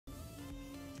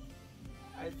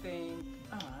think,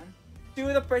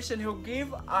 to the person who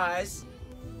gave us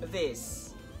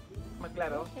this.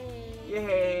 Maklaro?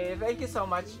 Yay! Thank you so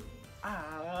much.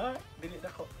 Delete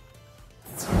ako.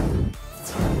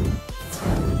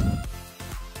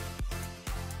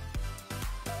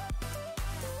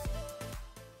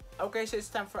 Okay, so it's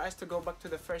time for us to go back to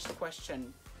the first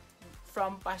question.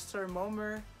 From Pastor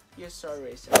Momer, your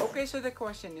stories. Okay, so the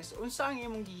question is, unsa ang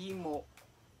imong gihimo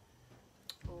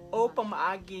o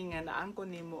pamaagi nga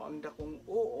naangkon nimo ang dakong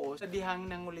oo sa dihang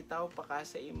nangulitaw pa ka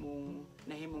sa imong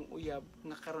nahimong uyab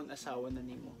nga karon asawa na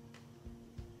nimo?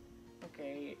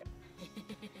 Okay.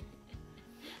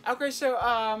 Okay, so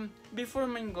before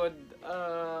man God,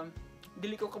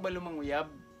 dili ko kabalo manguyab.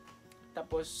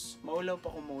 Tapos maulaw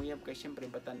pa ko manguyab kay syempre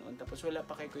batanon. Tapos wala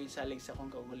pa kay ko isalig sa akong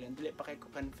kaugalingon. Dili pa kay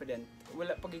ko confident.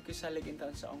 Wala pa kay ko isalig in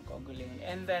taon sa akong kaugalingon.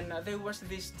 And then there was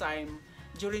this time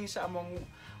during sa among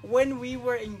when we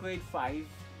were in grade 5.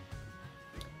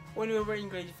 When we were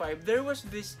in grade 5, there was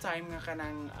this time nga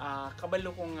kanang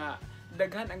kabalo ko nga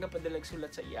daghan ang gapadalag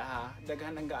sulat sa iyaha.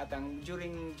 Daghan ang gaatang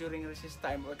during recess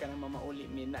time or kanang mamauli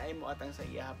mi naay mo atang sa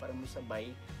iyaha para mo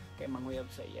sabay kay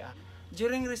manguyab sa iyaha.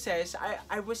 During recess,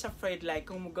 I was afraid like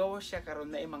kung mugawa siya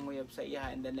karon na manguyab sa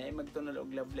iyaha and then na magtunol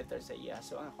og love letter sa iyaha.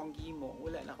 So ang akong gihimo,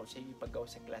 wala na ko siya gipagaw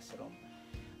sa classroom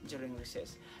during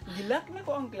recess. Gilak na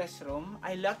ko ang classroom,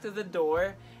 I locked the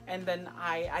door and then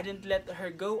I didn't let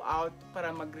her go out para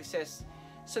mag-recess.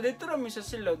 So dito ra mi sa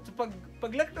silod. So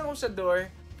pag-lock na ko sa door,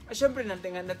 syempre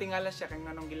natingala siya kay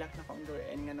nganong gilak na ko ang door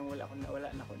and nganong wala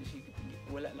na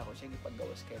ko siya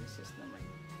gipagawas kay recess naman.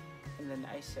 And then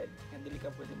I said, dili ka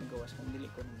pwede magawas kung dili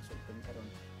ko nang sultan karon.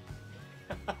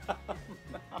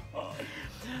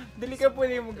 Dili ka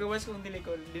pwede magawas kung dili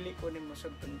ko nang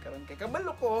sultan karon. Kay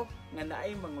kabalo ko nga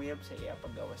naay manguyab sa iya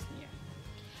paggawas niya.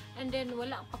 And then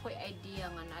wala pa ko'y idea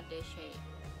nga nade siya.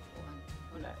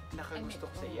 Wala nakagusto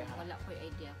ko sa iya. Wala ko'y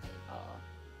idea kay.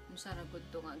 Musara gud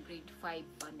to nga grade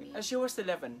 5 pa ni. She was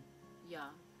 11.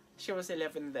 Yeah. She was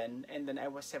 11 then and then I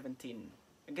was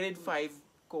 17. Grade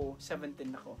 5 ko,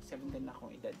 17 na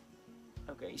akong edad.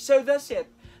 Okay, so that's it.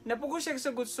 Napugo siya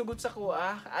sugot-sugot sa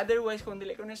kuha. Otherwise, kung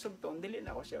dili ko na sugton, dili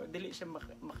na ako siya. Dili siya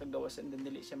makagawas and then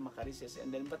dili siya makaresist.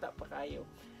 And then bata pa kayo.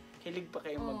 Hilig pa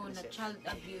kayo mag-resist. Na child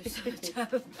abuse.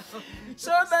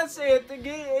 So that's it.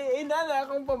 Inana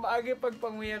akong pamaagi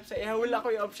pagpanguyab sa iya. Wala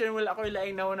ko yung option. Wala ko yung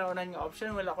laing nauna-unan nga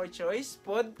option. Wala ko yung choice.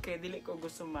 Pod, kaya dili ko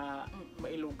gusto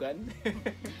mailugan.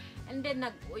 And then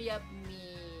nag-uyab me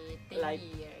 10 like,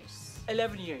 years.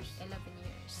 11 years. 11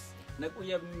 years.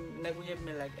 Nag-uyab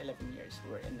me like 11 years.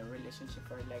 We're in a relationship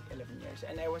for like 11 years.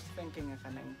 And I was thinking nga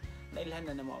kanang nailhan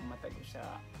na mo ang matag usa.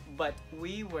 But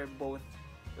we were both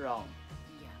wrong.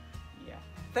 Yeah.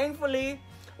 Thankfully,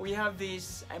 we have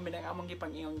this, ang among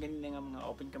gipang-ingon ganin nga mga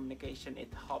open communication.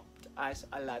 It helped us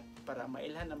a lot para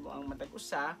mailhan na mo ang matag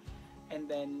usa. And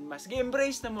then mas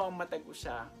gi-embrace na mo ang matag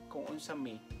usa kung unsa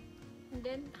mi. And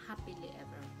then happily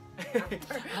ever.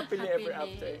 Happily ever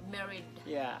after. Married.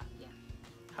 Yeah.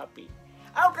 Happy.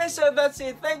 Okay, so that's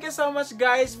it. Thank you so much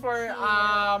guys for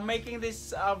making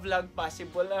this vlog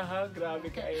possible. Grabe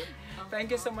kayo.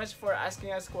 Thank you so much for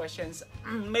asking us questions.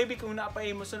 Maybe kung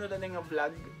naapay mo sunod na nga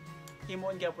vlog,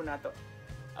 himuon gyapon nato.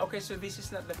 Okay, so this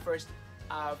is not the first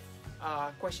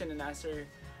question and answer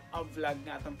vlog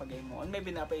nga atong paghimuon.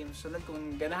 Maybe naapay mo sunod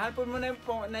kung ganahan po mo na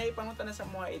ipangutan na sa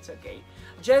mga, it's okay.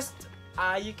 Just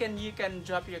you can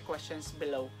drop your questions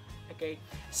below. Okay,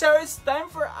 so it's time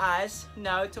for us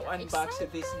now to unbox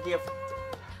this gift.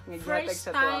 First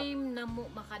time na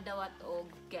mo makadawat og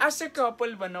gift. As a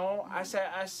couple ba no? As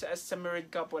a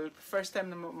married couple, first time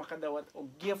na mo makadawat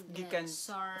og gift gikan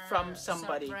from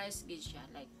somebody. Surprise gid siya,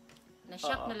 like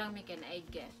na-shock na lang mi kay na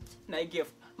gift. Na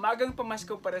gift. Maagang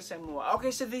pamasko para sa mo.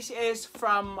 Okay, so this is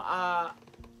from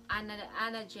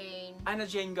Anna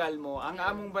Jane Galmo, ang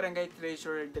among barangay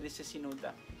treasurer diri sa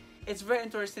Sinuda. It's very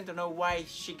interesting to know why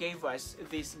she gave us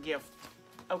this gift.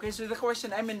 Okay, so the question,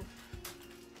 I mean,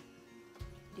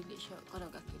 dili siya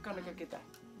kanagakita.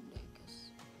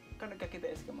 Kanagakita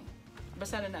is ka mo.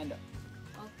 Basta na naanda.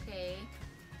 Okay.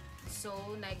 So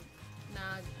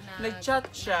nag-chat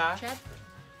siya. Nag-chat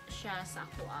siya sa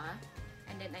ako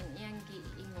and then ang iyang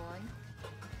giingon.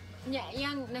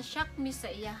 Yang na-shock mi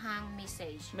sa iyahang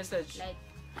message. Like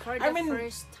for the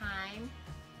first time.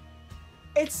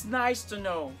 It's nice to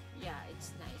know. Yeah,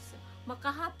 it's nice.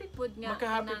 Maka-happy pod nga.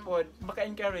 Maka-happy pod.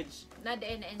 Maka-encourage.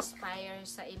 Na-inspire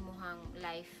sa imuhang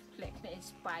life. Like,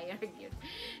 na-inspire yun.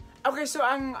 Okay, so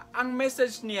ang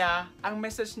message ni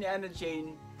Anna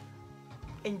Jane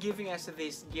in giving us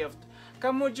this gift,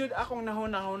 Kamo jud akong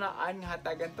nahuna-hunaan nga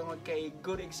hatagan tungod kay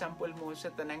good example mo sa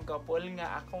tanang couple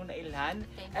nga akong nailhan.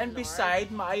 And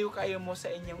beside, maayo kayo mo sa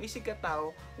inyong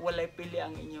isigataw, walay pili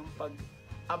ang inyong pag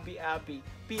abi-abi.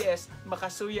 PS,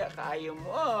 makasuya kaayo mo.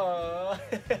 Oh.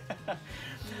 Yeah.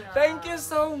 Thank you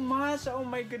so much. Oh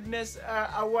my goodness,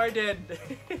 awarded.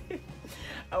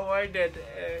 Awarded.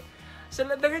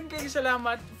 Daghang kayo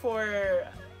salamat for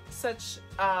such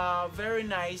a very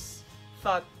nice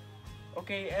thought.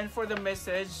 Okay, and for the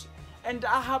message. And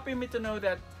happy me to know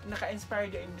that naka-inspire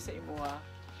din sa imo ha.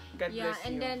 God bless you.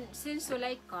 And then since you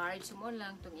like cards, mo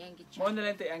lang tong iyang gitcha. Mo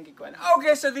na lang to iyang gikuan.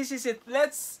 Okay, so this is it.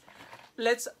 Let's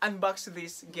unbox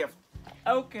this gift.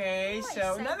 Okay,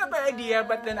 so not a bad idea,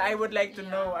 but then I would like to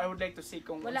know, I would like to see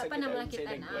kung wala pa naman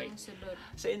kita na ang sulod.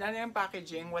 So inano yung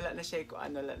packaging, wala na siya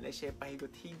wala na siya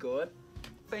pahigot-higot.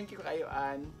 Thank you kayo,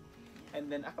 Ann. And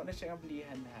then ako na siyang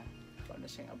ablihan ha. Ako na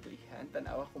siyang ablihan.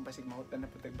 Tanawa kung basig mahutan na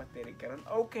putag battery karon.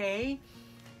 Okay.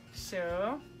 So,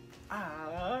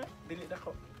 delete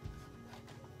ako.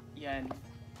 Yan.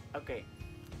 Okay.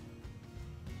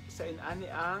 So inani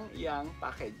ang yang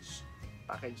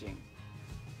packaging.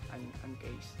 Ang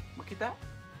case. Makita?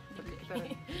 Makita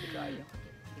rin. Kayo.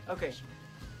 Okay.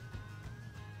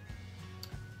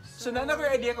 So na ko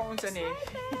yung idea kung unsan eh.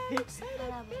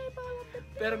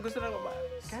 Pero gusto na ko ba?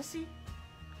 Kasi.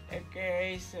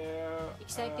 Okay, so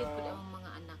excited ko lang ang mga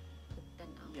anak.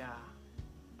 Yeah.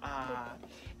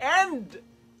 And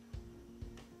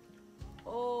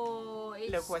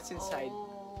it's look what's inside.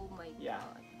 Oh my God. Yeah.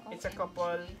 It's a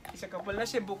couple na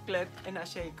siya booklet and na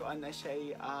siya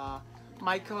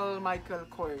Michael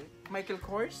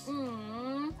Kors.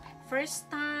 First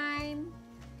time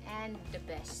and the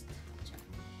best.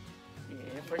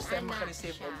 Yeah, first time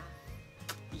maka-receive.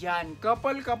 Yan,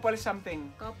 couple something.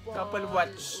 Couple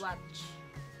watch.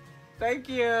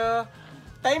 Thank you.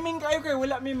 Timing kayo kay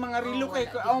wala may mga relo kay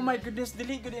ko. Oh my goodness,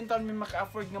 dili gud in town may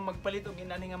maka-afford nga magpalit og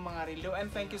inani nga mga relo. And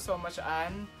thank you so much,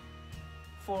 Ann,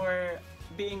 for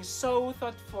being so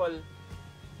thoughtful.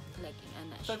 Like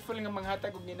thoughtful nga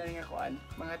manghatag og inani nga kuan,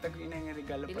 manghatag og inani nga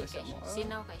regalo para sa mo.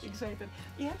 Sinaw kay siya. Excited.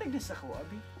 Ihatag na sa ko,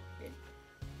 abi. Okay.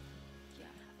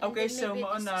 Yeah. Okay, so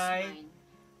mo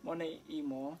na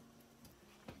imo.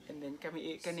 And then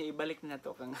kani ibalik na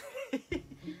to kang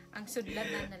ang sudlan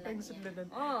na lang. Ang sudlan.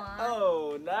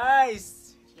 Oh,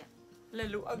 nice. Yeah.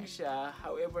 Laluag siya,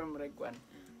 however mo ragwan.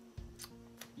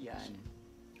 Yan.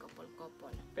 Couple.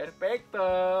 Perfecto.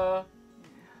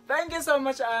 Thank you so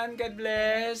much, Ann. God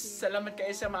bless. Salamat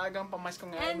kayo sa maagang pamasko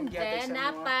ngayon.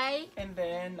 And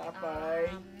then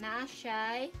napay na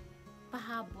siya'y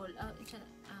pahabol.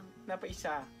 Napay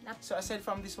isa. So aside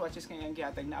from these watches ngayong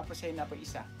gihatag, napay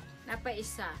isa. Napay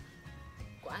isa.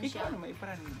 Kuan siya. Ikaw ano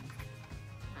maiparan mo?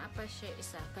 Napay siya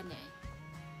isa kani.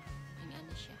 Ang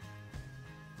ano siya.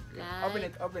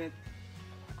 Like, open it.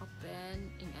 Open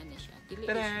ang ano siya. Dili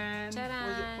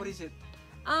siya. What is it?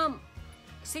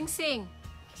 Sing-sing.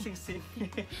 Sing-sing.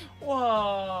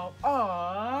 Wow.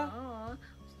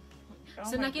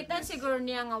 So nakita siguro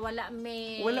niya nga wala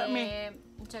may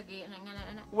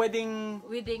wedding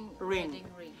ring.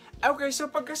 Okay, so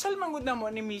pagkasal mangud na mo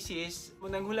ni Mrs.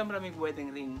 munang hulam ra mig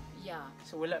wedding ring. Yeah.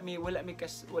 So wala may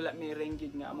ring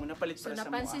gid nga among napalit para sa mo.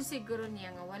 So napansin siguro niya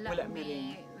nga wala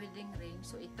may wedding ring.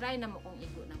 So i-try na mo kung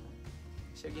igo na mo.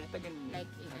 So gihatagan mo. Like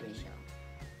ano siya.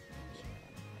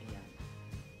 Ayan.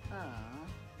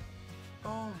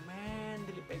 Oh man,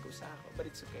 dili pa ko sa ako, but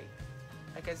it's okay.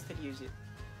 I can still use it.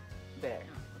 There.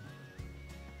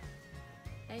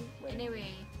 And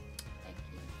anyway,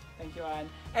 thank you, Ann.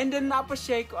 And then napa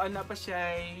siya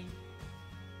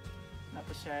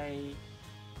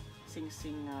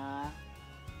sing-sing nga.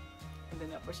 And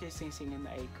then napa siya sing-sing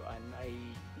na ay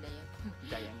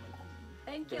dayang mo.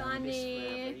 Thank you,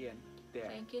 Annie.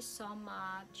 Thank you so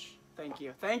much. Thank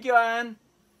you, Ann.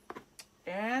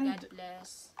 And God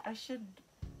bless. I should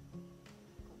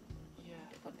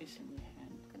put this in your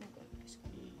hand.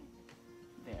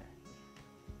 There.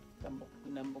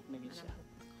 Nambok na gid siya.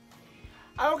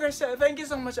 Okay, so thank you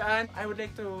so much, Ann. I would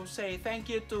like to say thank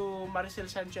you to Maricel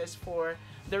Sanchez for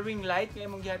the ring light nga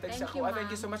imong gihatag sa ako. Thank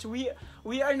you so much.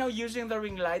 We are now using the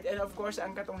ring light, and of course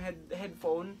ang katong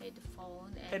headphone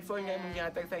nga imong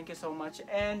gihatag. Thank you so much.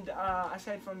 And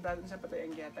aside from that, sa patay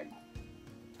ang gihatag.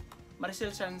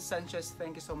 Maricel Sanchez,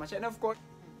 thank you so much. And of course,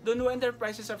 Dunwo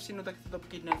Enterprises of Sinutag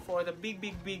Kidnan for the big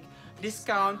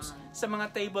discounts sa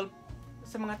mga table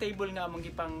nga among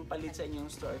gipang palit sa inyong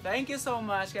store. Thank you so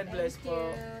much. God bless po.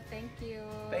 Thank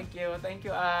you, Ann. Thank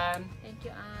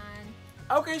you, Ann.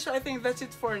 Okay, so I think that's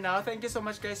it for now. Thank you so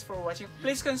much, guys, for watching.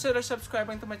 Please consider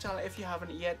subscribing to my channel if you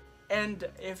haven't yet. And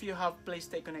if you have, please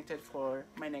stay connected for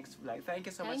my next vlog. Thank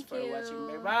you so much for you.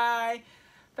 watching. Bye-bye.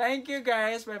 Thank you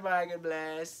guys. Bye-bye. God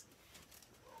bless.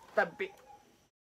 Tabi.